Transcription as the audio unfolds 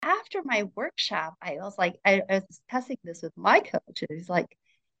after my workshop, I was like, I was discussing this with my coach, and he's like,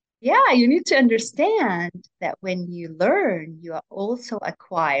 yeah, you need to understand that when you learn, you also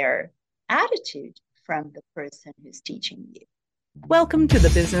acquire attitude from the person who's teaching you. Welcome to the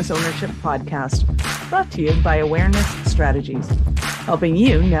Business Ownership Podcast, brought to you by Awareness Strategies, helping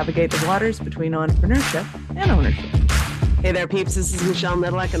you navigate the waters between entrepreneurship and ownership. Hey there, peeps. This is Michelle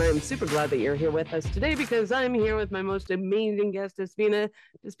Nedelec, and I'm super glad that you're here with us today because I'm here with my most amazing guest, Despina.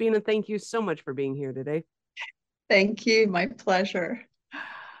 Despina, thank you so much for being here today. Thank you. My pleasure.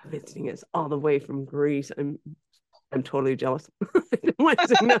 Visiting us all the way from Greece. I'm totally jealous. I don't want to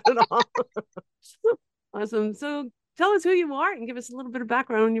say that at all. Awesome. So tell us who you are and give us a little bit of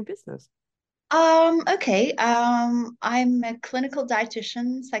background on your business. Okay. I'm a clinical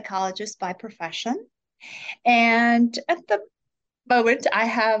dietitian, psychologist by profession. And at the moment, I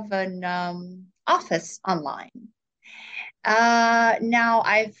have an office online. Now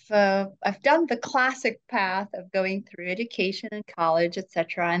I've done the classic path of going through education and college,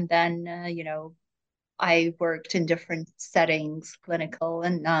 etc., and then I worked in different settings, clinical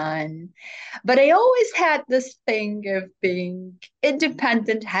and non. But I always had this thing of being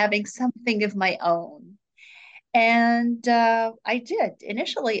independent, having something of my own. And I did.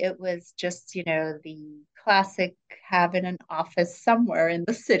 Initially, it was just, the classic having an office somewhere in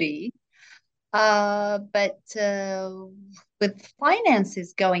the city. But with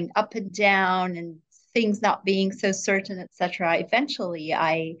finances going up and down and things not being so certain, etc., eventually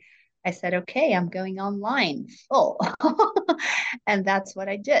I said, okay, I'm going online full. And that's what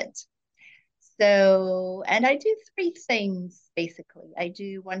I did. So, and I do three things basically. I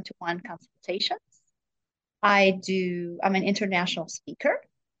do one-to-one consultations. I'm an international speaker,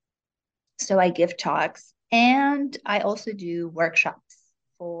 so I give talks, and I also do workshops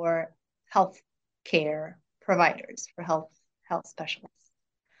for health care providers, for health specialists.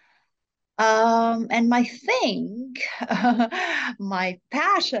 And my thing, my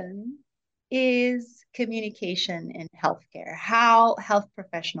passion is communication in healthcare, how health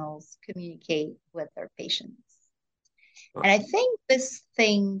professionals communicate with their patients. And I think this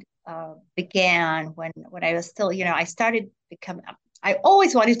thing began when I was still, I started becoming, I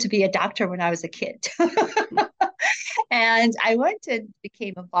always wanted to be a doctor when I was a kid. And I went and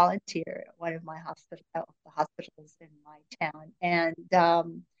became a volunteer at one of the hospitals in my town. And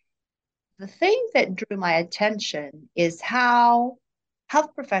the thing that drew my attention is how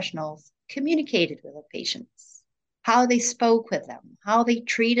health professionals communicated with the patients, how they spoke with them, how they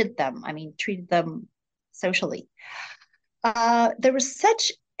treated them. I mean, treated them socially. There was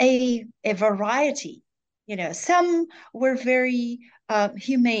such a variety. Some were very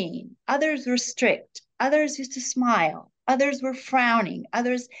humane, others were strict, others used to smile, others were frowning,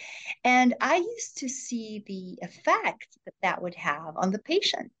 others, and I used to see the effect that that would have on the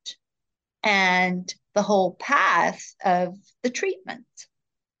patient and the whole path of the treatment.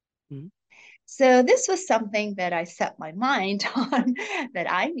 Mm-hmm. So this was something that I set my mind on, that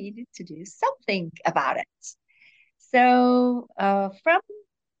I needed to do something about it. So from,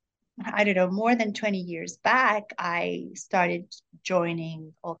 I don't know, more than 20 years back, I started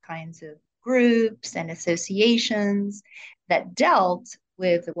joining all kinds of groups and associations that dealt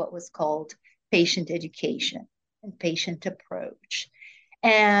with what was called patient education and patient approach.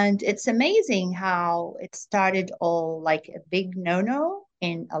 And it's amazing how it started all like a big no-no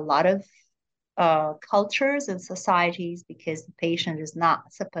in a lot of cultures and societies, because the patient is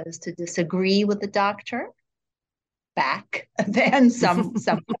not supposed to disagree with the doctor back then some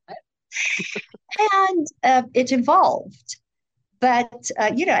and it evolved. But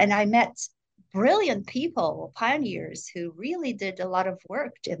and I met brilliant people, pioneers who really did a lot of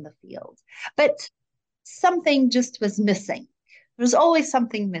work in the field, but something just was missing. There was always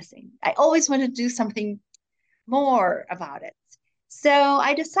something missing. I always wanted to do something more about it. So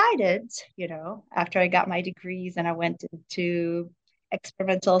I decided, after I got my degrees and I went into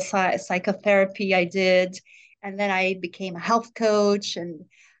experimental psychotherapy, I did, and then I became a health coach, and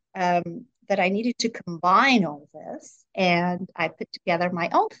that I needed to combine all this. And I put together my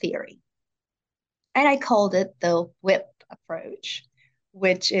own theory. And I called it the WIP approach,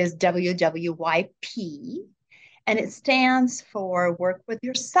 which is WWYP. And it stands for work with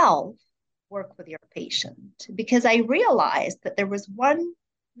yourself, work with your patient. Because I realized that there was one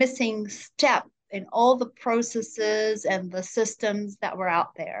missing step in all the processes and the systems that were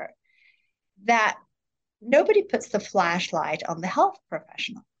out there, that nobody puts the flashlight on the health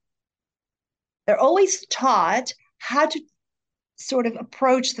professional. They're always taught how to sort of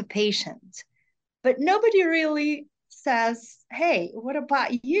approach the patient, but nobody really says, hey, what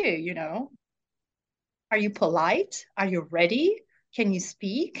about you? Are you polite? Are you ready? Can you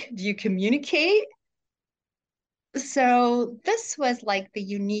speak? Do you communicate? So this was like the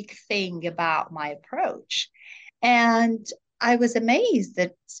unique thing about my approach. And I was amazed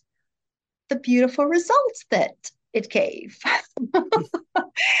at the beautiful results that it gave.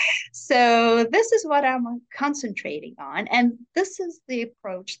 So this is what I'm concentrating on. And this is the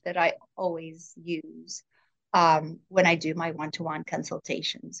approach that I always use when I do my one-to-one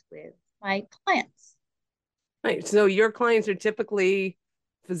consultations with my clients. Right. So your clients are typically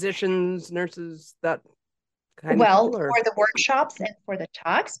physicians, nurses, that kind of Well, people, or for the workshops and for the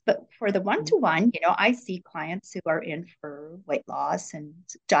talks, but for the one-to-one, I see clients who are in for weight loss and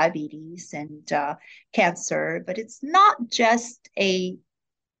diabetes and cancer, but it's not just a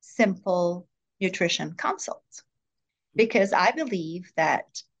simple nutrition consult because I believe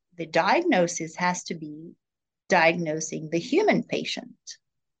that the diagnosis has to be diagnosing the human patient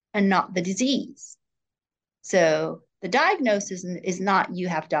and not the disease. So the diagnosis is not you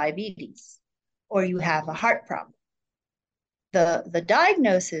have diabetes or you have a heart problem. The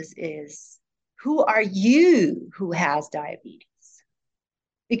diagnosis is who are you who has diabetes?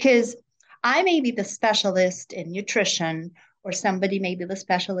 Because I may be the specialist in nutrition, or somebody may be the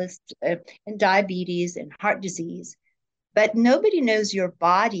specialist in diabetes and heart disease, but nobody knows your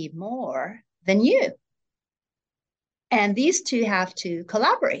body more than you. And these two have to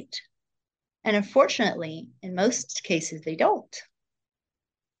collaborate. And unfortunately, in most cases, they don't.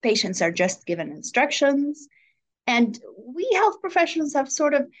 Patients are just given instructions. And we health professionals have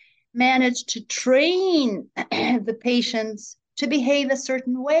sort of managed to train the patients to behave a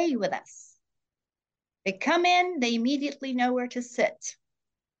certain way with us. They come in, they immediately know where to sit.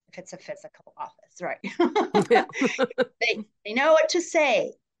 If it's a physical office, right? yeah. they know what to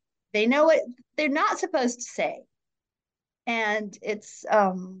say. They know what they're not supposed to say. And it's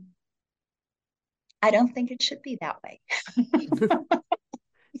I don't think it should be that way.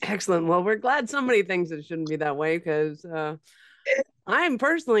 Excellent. Well, we're glad somebody thinks it shouldn't be that way, because I'm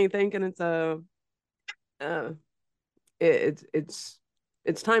personally thinking uh, it's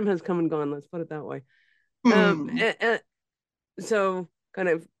time has come and gone. Let's put it that way. And so kind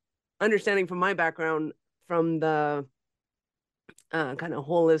of understanding from my background, from the kind of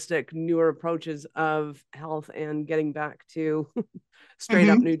holistic, newer approaches of health and getting back to straight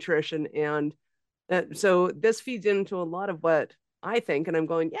up nutrition. And so this feeds into a lot of what I think, and I'm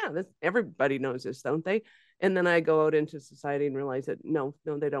going, yeah, this, everybody knows this, don't they? And then I go out into society and realize that no,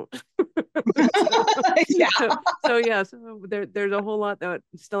 they don't. Yeah. So there's a whole lot that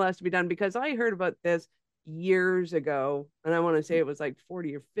still has to be done, because I heard about this years ago, and I want to say it was like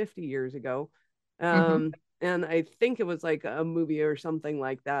 40 or 50 years ago. And I think it was like a movie or something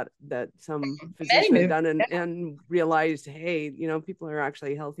like that some physician had done, and realized, hey, people are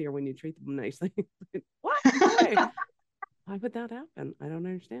actually healthier when you treat them nicely. What? Why would that happen? I don't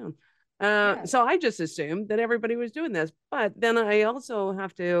understand. So I just assumed that everybody was doing this, but then I also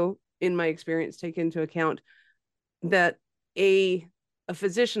have to, in my experience, take into account that a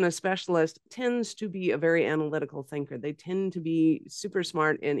physician, a specialist, tends to be a very analytical thinker. They tend to be super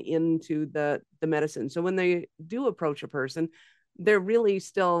smart and into the medicine. So when they do approach a person, they're really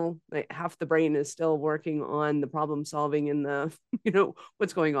still, like, half the brain is still working on the problem solving and the,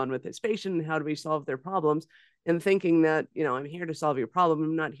 what's going on with this patient and how do we solve their problems, and thinking that, I'm here to solve your problem.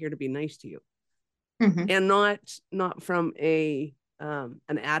 I'm not here to be nice to you. And not from an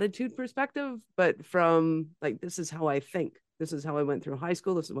attitude perspective, but from like, this is how I think. This is how I went through high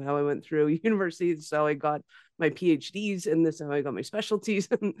school. This is how I went through university. This is how I got my PhDs, and this is how I got my specialties.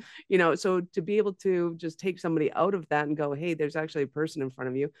 And, so to be able to just take somebody out of that and go, hey, there's actually a person in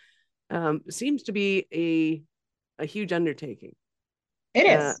front of you, seems to be a huge undertaking. It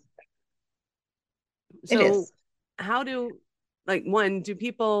is. So it is. How do, like, one, do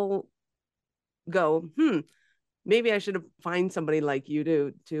people go, maybe I should find somebody like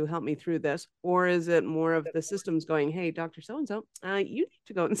you to help me through this? Or is it more of the systems going, hey, Dr. So-and-so, you need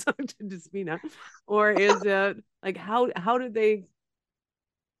to go and talk to Despina? Or is it like, how did they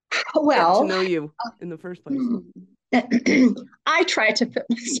get to know you in the first place? I try to put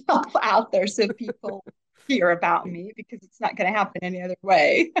myself out there so people hear about me, because it's not going to happen any other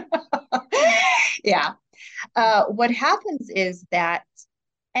way. Yeah. What happens is that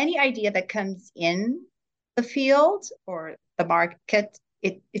any idea that comes in the field or the market,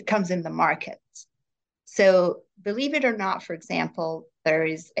 it comes in the market. So believe it or not, for example, there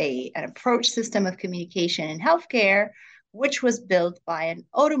is an approach system of communication in healthcare, which was built by an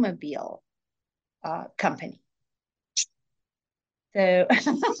automobile company. So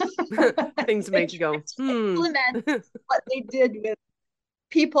things make you go, implement what they did with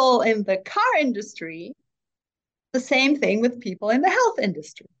people in the car industry The same thing with people in the health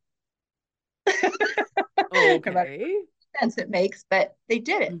industry. No matter Okay. what sense it makes, but they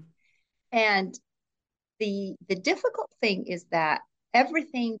did it. And the difficult thing is that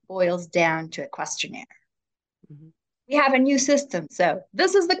everything boils down to a questionnaire. Mm-hmm. We have a new system. So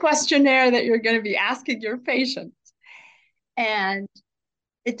this is the questionnaire that you're going to be asking your patient. And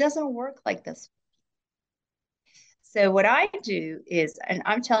it doesn't work like this. So what I do is, and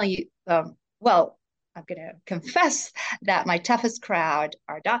I'm telling you, well, I'm going to confess that my toughest crowd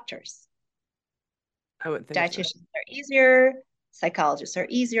are doctors. I would think so. Dietitians are easier, psychologists are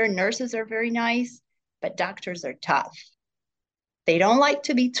easier, nurses are very nice, but doctors are tough. They don't like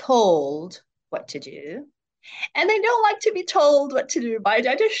to be told what to do, and they don't like to be told what to do by a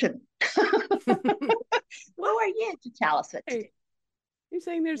dietitian. Well, Who are you to tell us what to do? hey, you're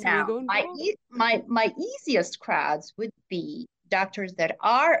saying there's some Now, ego involved? my easiest crowds would be doctors that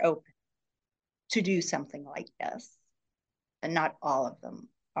are open to do something like this, and not all of them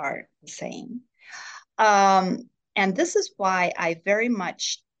are the same. And this is why I very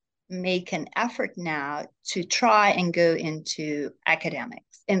much make an effort now to try and go into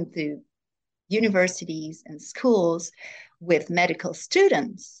academics, into universities and schools with medical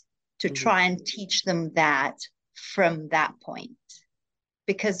students to Mm-hmm. try and teach them that from that point.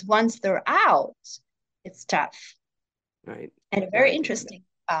 Because once they're out, it's tough. Right. And a Yeah, very I can. interesting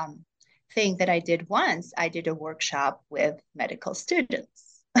thing that I did once, I did a workshop with medical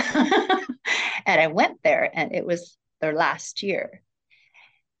students. And I went there, and it was their last year.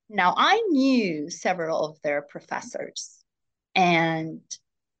 Now, I knew several of their professors, and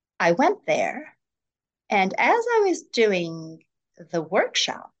I went there. And as I was doing the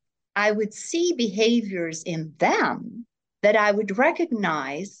workshop, I would see behaviors in them that I would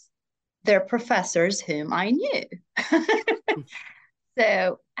recognize their professors whom I knew.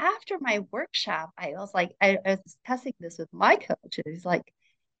 So after my workshop, I was like, I was discussing this with my coach, and he's like,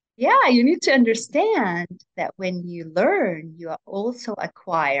 yeah, you need to understand that when you learn, you also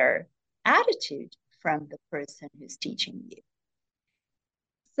acquire attitude from the person who's teaching you.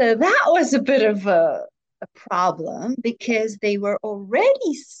 So that was a bit of a problem because they were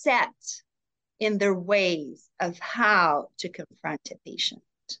already set in their ways of how to confront a patient.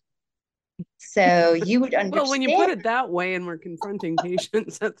 So you would Well, when you put understand. it that way and we're confronting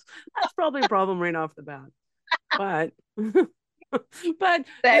patients, that's probably a problem right off the bat. But but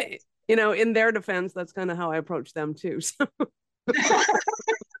That in their defense, that's kind of how I approach them too. So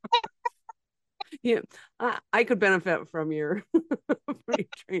yeah, I could benefit from your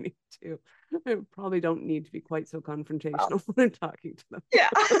training too. I probably don't need to be quite so confrontational when I'm talking to them. yeah.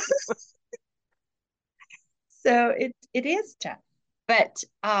 So it is tough. But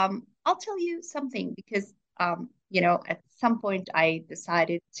I'll tell you something because at some point I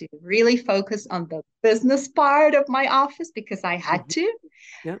decided to really focus on the business part of my office because I had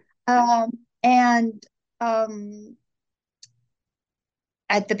Mm-hmm. to. Yeah. And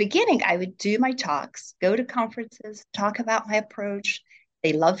at the beginning, I would do my talks, go to conferences, talk about my approach.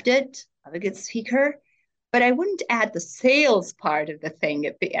 They loved it. I'm a good speaker, but I wouldn't add the sales part of the thing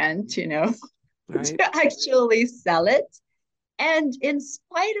at the end, Right. to actually sell it. And in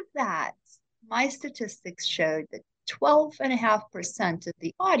spite of that, my statistics showed that 12.5% of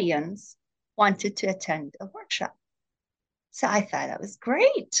the audience wanted to attend a workshop. So I thought that was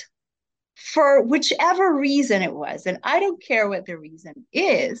great for whichever reason it was. And I don't care what the reason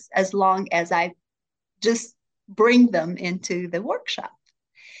is, as long as I just bring them into the workshop.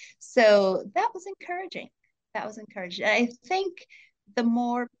 So that was encouraging. That was encouraging. And I think the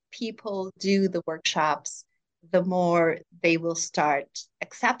more people do the workshops, the more they will start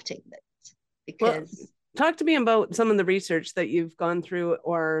accepting it Well, because talk to me about some of the research that you've gone through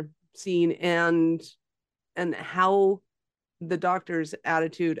or seen and how the doctor's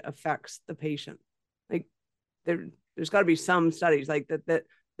attitude affects the patient. Like there's got to be some studies like that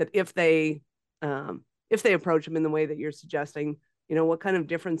if they approach them in the way that you're suggesting, what kind of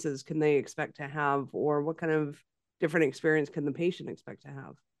differences can they expect to have, or what kind of different experience can the patient expect to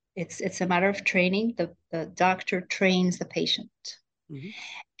have? it's a matter of training. The doctor trains the patient. Mm-hmm.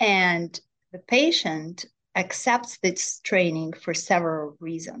 And the patient accepts this training for several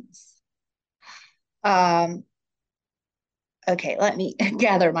reasons. Okay, let me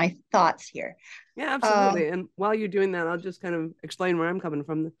gather my thoughts here. Yeah, absolutely. And while you're doing that, I'll just kind of explain where I'm coming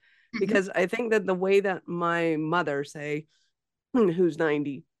from, because I think that the way that my mother, say, who's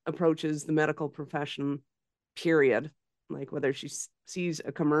 90, approaches the medical profession, period, like whether she sees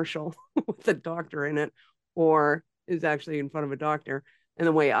a commercial with a doctor in it or is actually in front of a doctor, and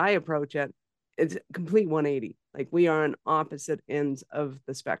the way I approach it, it's complete 180. Like we are on opposite ends of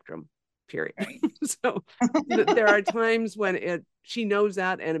the spectrum, period. Right. So there are times when she knows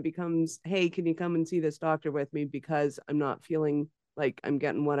that, and it becomes, hey, can you come and see this doctor with me because I'm not feeling like I'm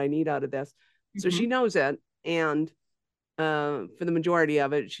getting what I need out of this. So she knows it, and for the majority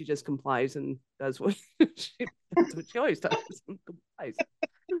of it, she just complies and does what she always does, and complies.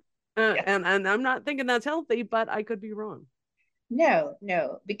 Yes. And I'm not thinking that's healthy, but I could be wrong. No,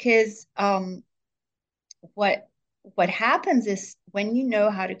 because what what happens is when you know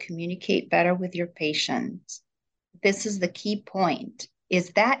how to communicate better with your patient, this is the key point, is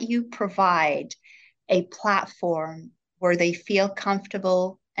that you provide a platform where they feel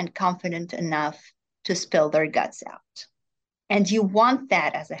comfortable and confident enough to spill their guts out. And you want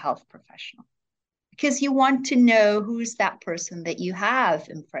that as a health professional because you want to know who's that person that you have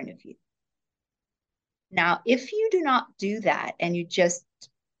in front of you. Now, if you do not do that and you just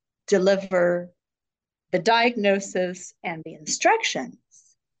deliver the diagnosis and the instructions,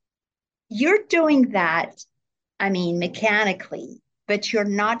 you're doing that, I mean, mechanically, but you're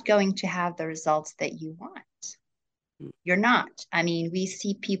not going to have the results that you want. You're not. I mean, we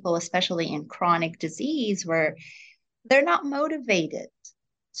see people, especially in chronic disease, where they're not motivated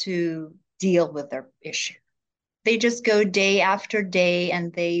to deal with their issue. They just go day after day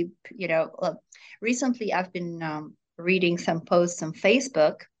and they, recently I've been reading some posts on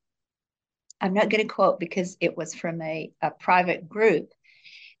Facebook. I'm not going to quote because it was from a private group.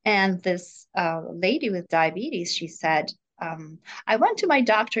 And this lady with diabetes, she said, I went to my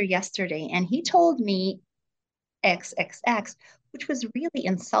doctor yesterday and he told me XXX, which was really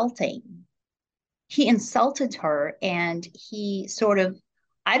insulting. He insulted her and he sort of,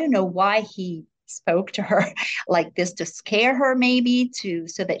 I don't know why he spoke to her like this to scare her, maybe to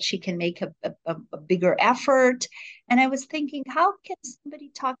so that she can make a bigger effort. And I was thinking, how can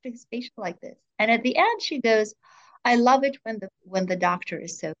somebody talk to his patient like this? And at the end she goes, I love it when the doctor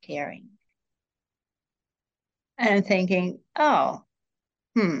is so caring. And I'm thinking, oh,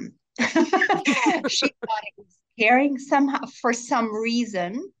 she thought it was caring somehow for some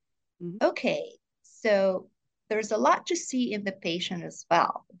reason. Okay, so there's a lot to see in the patient as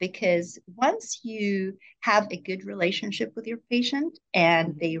well, because once you have a good relationship with your patient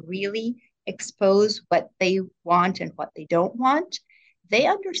and they really expose what they want and what they don't want, they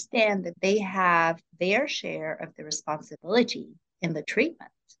understand that they have their share of the responsibility in the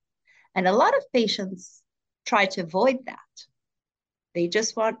treatment. And a lot of patients try to avoid that. They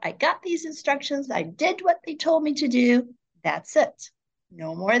just want, I got these instructions, I did what they told me to do, that's it.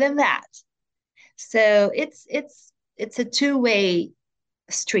 No more than that. So it's a two-way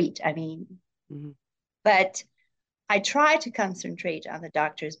street, I mean. But I try to concentrate on the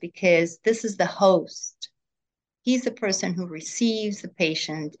doctors because this is the host. He's the person who receives the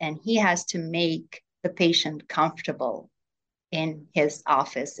patient and he has to make the patient comfortable in his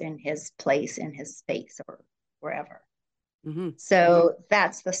office, in his place, in his space, or wherever. So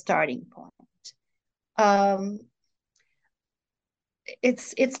that's the starting point.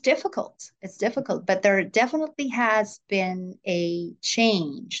 It's difficult. It's difficult, but there definitely has been a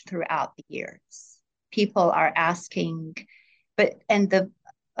change throughout the years. People are asking,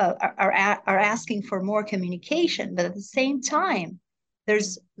 are asking for more communication, but at the same time,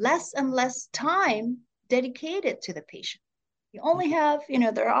 there's less and less time dedicated to the patient. You only have,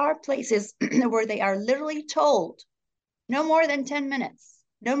 there are places where they are literally told no more than 10 minutes,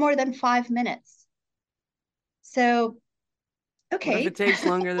 no more than 5 minutes. So, okay. What if it takes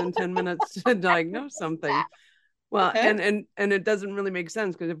longer than 10 minutes to diagnose something? Well, and it doesn't really make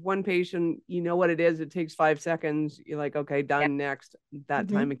sense because if one patient, you know what it is, it takes 5 seconds, you're like, okay, done, next. That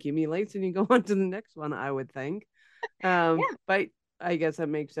time accumulates and you go on to the next one, I would think. But I guess that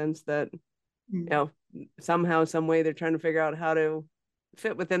makes sense that, somehow, some way they're trying to figure out how to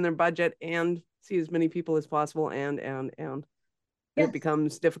fit within their budget and see as many people as possible and it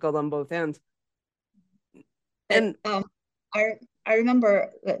becomes difficult on both ends. And I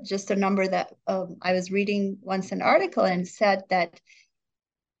remember just a number that I was reading once an article and said that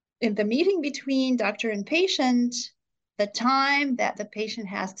in the meeting between doctor and patient, the time that the patient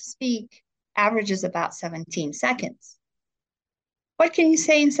has to speak averages about 17 seconds. What can you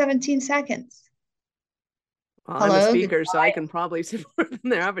say in 17 seconds? Well, I'm a speaker, so I can probably say more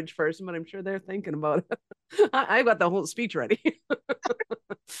than the average person, but I'm sure they're thinking about it. I got the whole speech ready.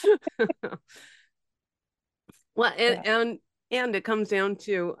 Well, and it comes down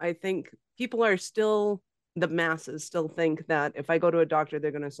to, I think people are still, the masses still think that if I go to a doctor, they're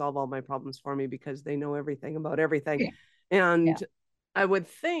going to solve all my problems for me because they know everything about everything. And I would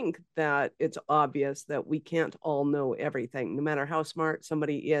think that it's obvious that we can't all know everything, no matter how smart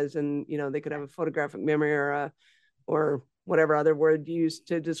somebody is. And, they could have a photographic memory or whatever other word used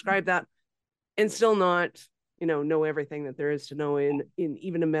to describe that. and still not, know everything that there is to know in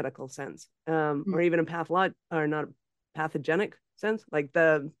even a medical sense, or even a or not pathogenic sense, like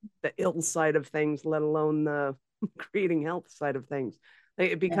the ill side of things, let alone the creating health side of things.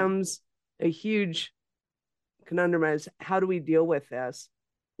 Like, it becomes a huge conundrum as how do we deal with this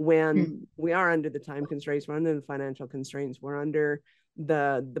when we are under the time constraints, we're under the financial constraints, we're under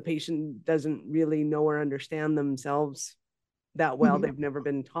the patient doesn't really know or understand themselves that well. They've never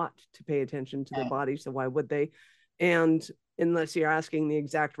been taught to pay attention to their body, so why would they? And unless you're asking the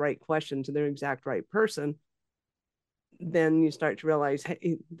exact right question to their exact right person, then you start to realize,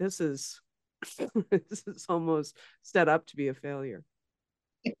 hey, this is this is almost set up to be a failure,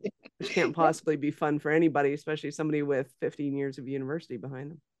 which can't possibly be fun for anybody, especially somebody with 15 years of university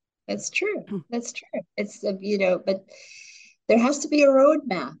behind them. That's true. That's true. It's, but there has to be a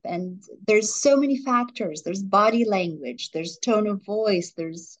roadmap, and there's so many factors. There's body language, there's tone of voice,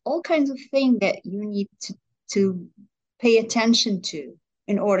 there's all kinds of things that you need to pay attention to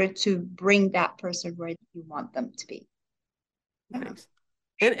in order to bring that person where you want them to be. Thanks.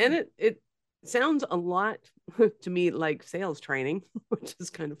 And it sounds a lot to me like sales training, which is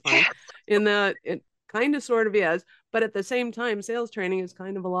kind of fun. In that it kind of sort of is, but at the same time, sales training is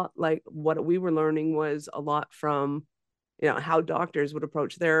kind of a lot like what we were learning was a lot from, how doctors would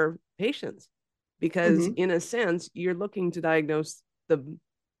approach their patients, because in a sense, you're looking to diagnose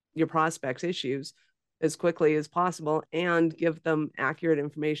your prospects' issues as quickly as possible and give them accurate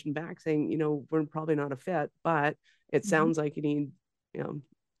information back saying, we're probably not a fit, but it sounds like you need,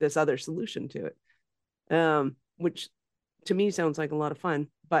 this other solution to it, which to me sounds like a lot of fun.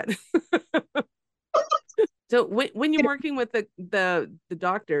 But so when you're working with the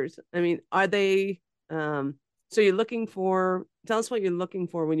doctors, I mean, are they, so you're looking for, tell us what you're looking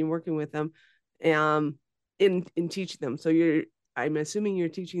for when you're working with them, in teaching them. So I'm assuming you're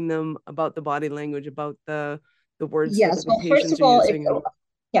teaching them about the body language, about the words that Yes. the Well, first patients of are all, using.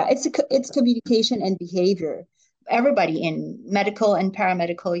 it's communication and behavior. Everybody in medical and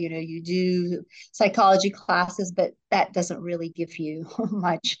paramedical, you do psychology classes, but that doesn't really give you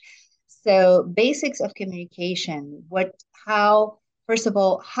much. So basics of communication, first of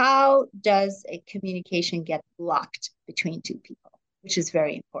all, how does a communication get blocked between two people, which is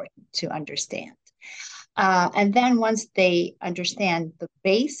very important to understand. And then once they understand the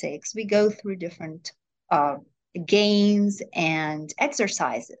basics, we go through different games and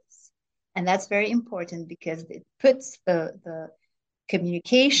exercises. And that's very important because it puts the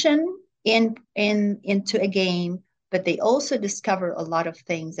communication into a game, but they also discover a lot of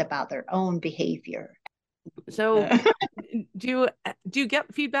things about their own behavior. So do you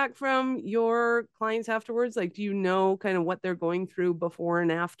get feedback from your clients afterwards? Like, do you know kind of what they're going through before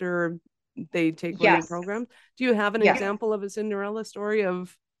and after they take one of your Yes. programs? Do you have an Yes. example of a Cinderella story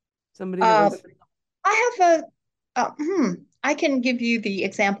of somebody that was? I have I can give you the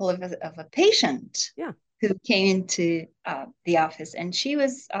example of a patient who came into the office, and she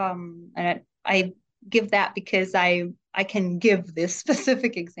was, and I give that because I can give this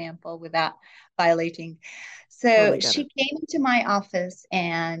specific example without violating. So Totally she came into my office,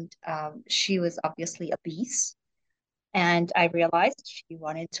 and she was obviously obese. And I realized she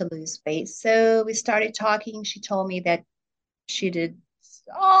wanted to lose weight. So we started talking. She told me that she did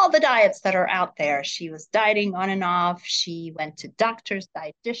all the diets that are out there. She was dieting on and off. She went to doctors,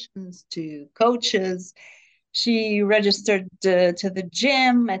 dietitians, to coaches. She registered to the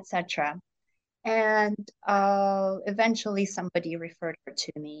gym, etc. And eventually somebody referred her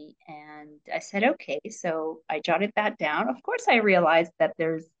to me, and I said, okay. So I jotted that down. Of course, I realized that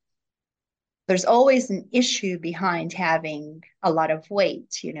there's always an issue behind having a lot of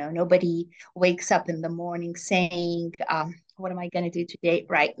weight. Nobody wakes up in the morning saying, what am I going to do today?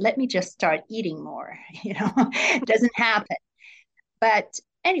 Right. Let me just start eating more. It doesn't happen. But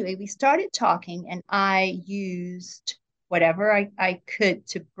anyway, we started talking, and I used whatever I could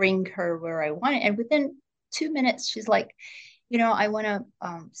to bring her where I wanted. And within 2 minutes, she's like, I want to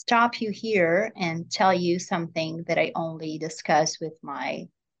stop you here and tell you something that I only discuss with my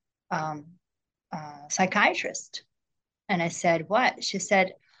psychiatrist. And I said, what? She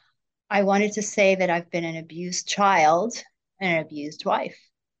said, I wanted to say that I've been an abused child and an abused wife.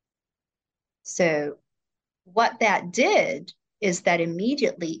 So what that did is that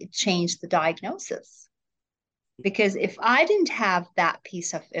immediately it changed the diagnosis. Because if I didn't have that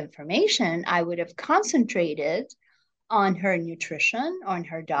piece of information, I would have concentrated on her nutrition, on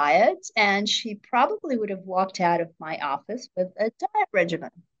her diet, and she probably would have walked out of my office with a diet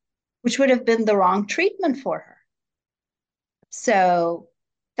regimen, which would have been the wrong treatment for her. So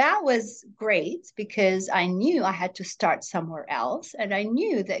that was great because I knew I had to start somewhere else. And I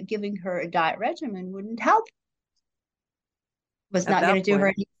knew that giving her a diet regimen wouldn't help, was At not going to that do her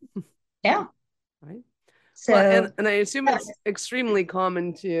point, any. Yeah. right? Well, So, and I assume yeah. it's extremely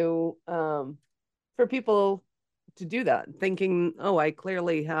common to for people to do that, thinking, oh, I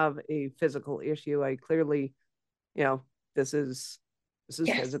clearly have a physical issue. I clearly, you know, this is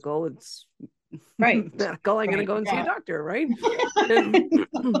Yes. physical. It's Right. medical. I'm gonna Right. go and see a Yeah. doctor, right? And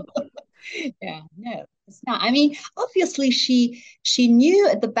Yeah, no, it's not. I mean, obviously she knew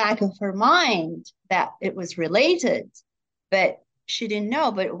at the back of her mind that it was related, but she didn't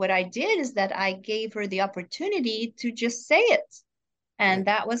know. But what I did is that I gave her the opportunity to just say it. And right.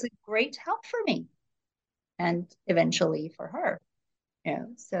 that was a great help for me and eventually for her. You know,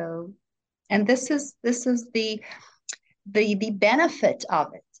 so and this is the benefit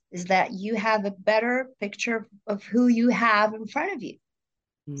of it is that you have a better picture of who you have in front of you.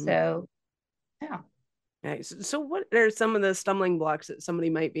 Mhm. So yeah. Nice. So, what are some of the stumbling blocks that somebody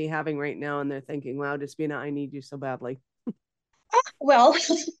might be having right now, and they're thinking, "Wow, Despina, I need you so badly." Well,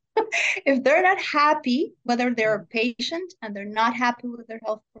 if they're not happy, whether they're a patient and they're not happy with their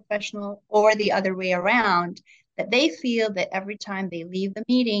health professional or the other way around, that they feel that every time they leave the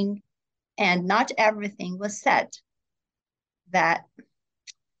meeting and not everything was said, that,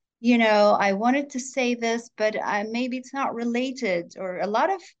 I wanted to say this, but maybe it's not related. Or a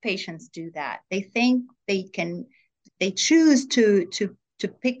lot of patients do that. They think they choose to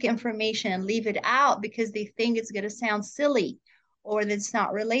pick information and leave it out because they think it's going to sound silly or that it's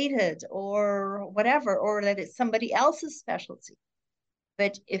not related or whatever, or that it's somebody else's specialty.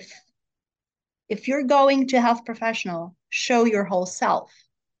 But if you're going to a health professional, show your whole self.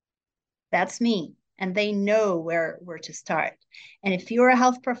 That's me. And they know where to start. And if you're a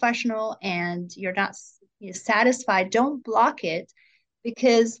health professional and you're not satisfied, don't block it,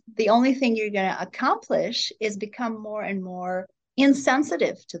 because the only thing you're going to accomplish is become more and more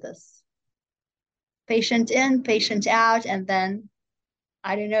insensitive to this. Patient in, patient out. And then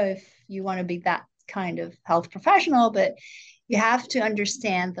I don't know if you want to be that kind of health professional, but you have to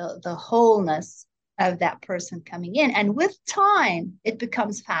understand the wholeness of that person coming in. And with time, it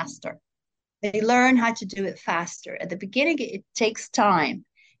becomes faster. They learn how to do it faster. At the beginning, it takes time.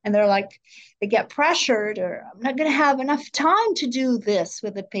 And they're like, they get pressured, or I'm not going to have enough time to do this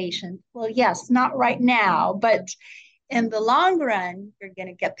with a patient. Well, yes, not right now, but in the long run, you're going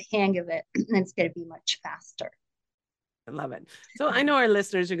to get the hang of it and it's going to be much faster. I love it. So, I know our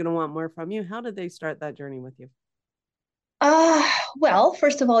listeners are going to want more from you. How did they start that journey with you? Uh, well,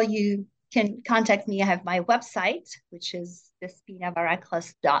 first of all, you can contact me. I have my website, which is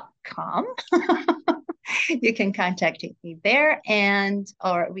despinavaraklas.com. You can contact me there,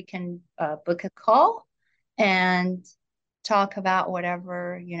 or we can book a call and talk about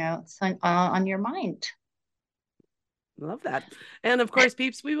whatever, it's on your mind. Love that. And of course,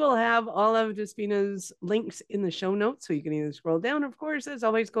 peeps, we will have all of Despina's links in the show notes. So you can either scroll down. Of course, as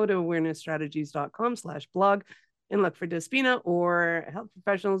always, go to awarenessstrategies.com/blog and look for Despina or health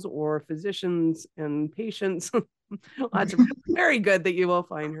professionals or physicians and patients. That's very good that you will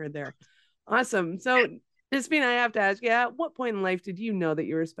find her there. Awesome. So, Despina, I have to ask you, at what point in life did you know that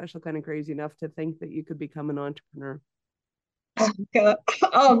you were special kind of crazy enough to think that you could become an entrepreneur? A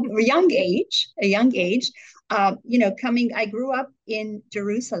young age. I grew up in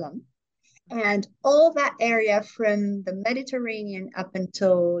Jerusalem, and all that area from the Mediterranean up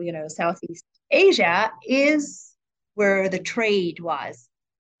until, Southeast Asia is where the trade was,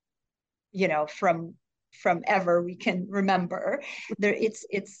 from ever we can remember.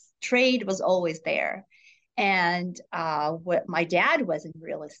 It's trade was always there. And what my dad was in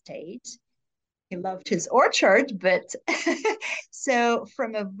real estate. He loved his orchard, but so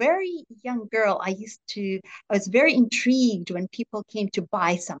from a very young girl, I was very intrigued when people came to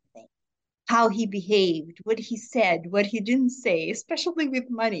buy something, how he behaved, what he said, what he didn't say, especially with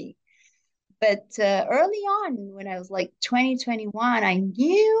money. But early on, when I was like 20, 21, I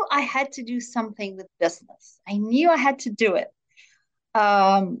knew I had to do something with business. I knew I had to do it.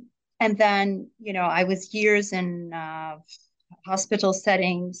 And then, I was years in hospital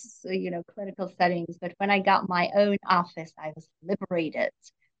settings, clinical settings. But when I got my own office, I was liberated.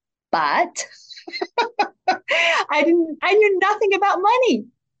 But I knew nothing about money.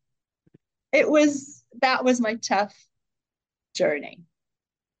 That was my tough journey.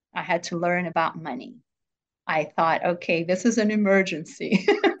 I had to learn about money. I thought, okay, this is an emergency.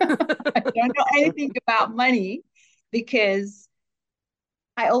 I don't know anything about money because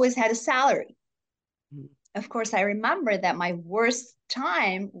I always had a salary. Of course, I remember that my worst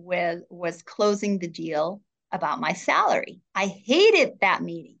time was closing the deal about my salary. I hated that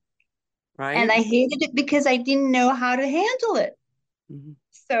meeting. Right. And I hated it because I didn't know how to handle it. Mm-hmm.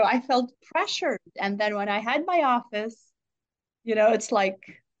 So I felt pressured. And then when I had my office, it's like,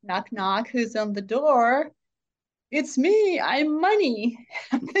 knock, knock, who's on the door? It's me. I'm Money.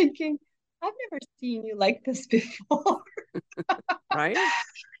 I'm thinking, I've never seen you like this before. Right.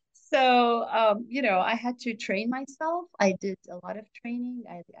 So, I had to train myself. I did a lot of training.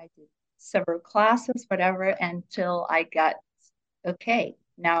 I did several classes, whatever, until I got okay.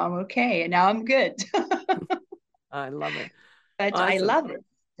 Now I'm okay, and now I'm good. I love it. But I Awesome. love it,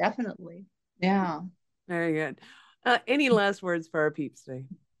 definitely. Yeah. Very good. Any last words for our peeps today?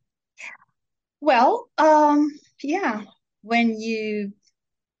 Well, yeah. When if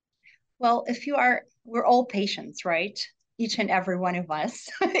we're all patients, right? Each and every one of us.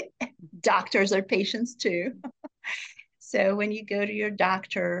 Doctors are patients too. So when you go to your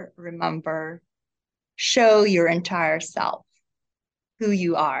doctor, remember, show your entire self, who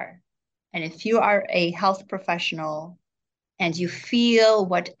you are. And if you are a health professional and you feel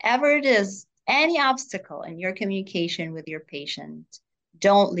whatever it is, any obstacle in your communication with your patient,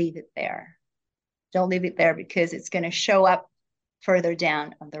 don't leave it there. Don't leave it there because it's going to show up further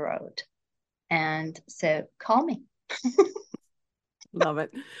down on the road. And so call me. Love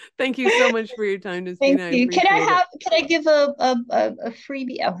it. Thank you so much for your time, Despina. Thank I you. appreciate it. Can I give a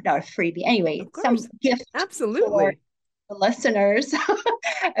freebie? Oh, not a freebie. Anyway, Of some course. gift for Absolutely. the listeners.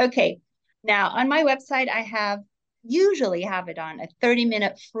 Okay. Now on my website, usually have it on a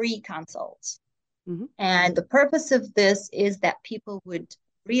 30-minute free consult. Mm-hmm. And the purpose of this is that people would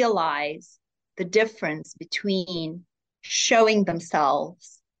realize the difference between showing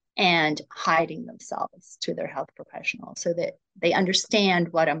themselves and hiding themselves to their health professional so that they understand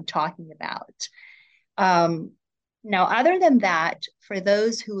what I'm talking about. Now, other than that, for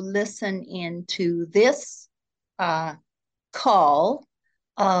those who listen into this call,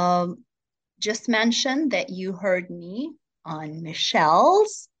 just mention that you heard me on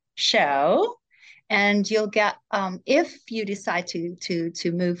Michelle's show, and you'll get if you decide to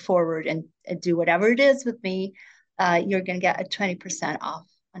move forward and do whatever it is with me, you're going to get a 20% off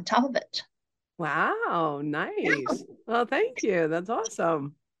on top of it. Wow. Nice. Well, thank you. That's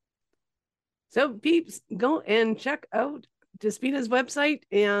awesome. So, peeps, go and check out Despina's website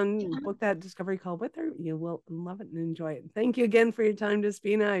and book that discovery call with her. You will love it and enjoy it. Thank you again for your time,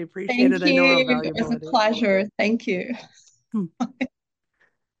 Despina. I appreciate it. I know how valuable It was a it is. pleasure. Thank you.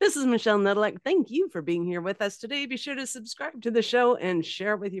 This is Michelle Nedelec. Thank you for being here with us today. Be sure to subscribe to the show and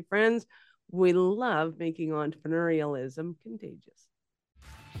share it with your friends. We love making entrepreneurialism contagious.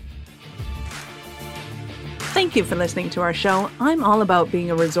 Thank you for listening to our show. I'm all about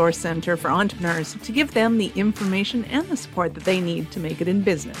being a resource center for entrepreneurs to give them the information and the support that they need to make it in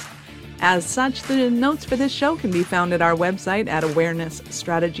business. As such, the notes for this show can be found at our website at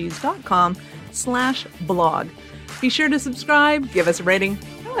awarenessstrategies.com/blog. Be sure to subscribe, give us a rating.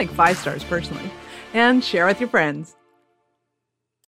 I like 5 stars personally, and share with your friends.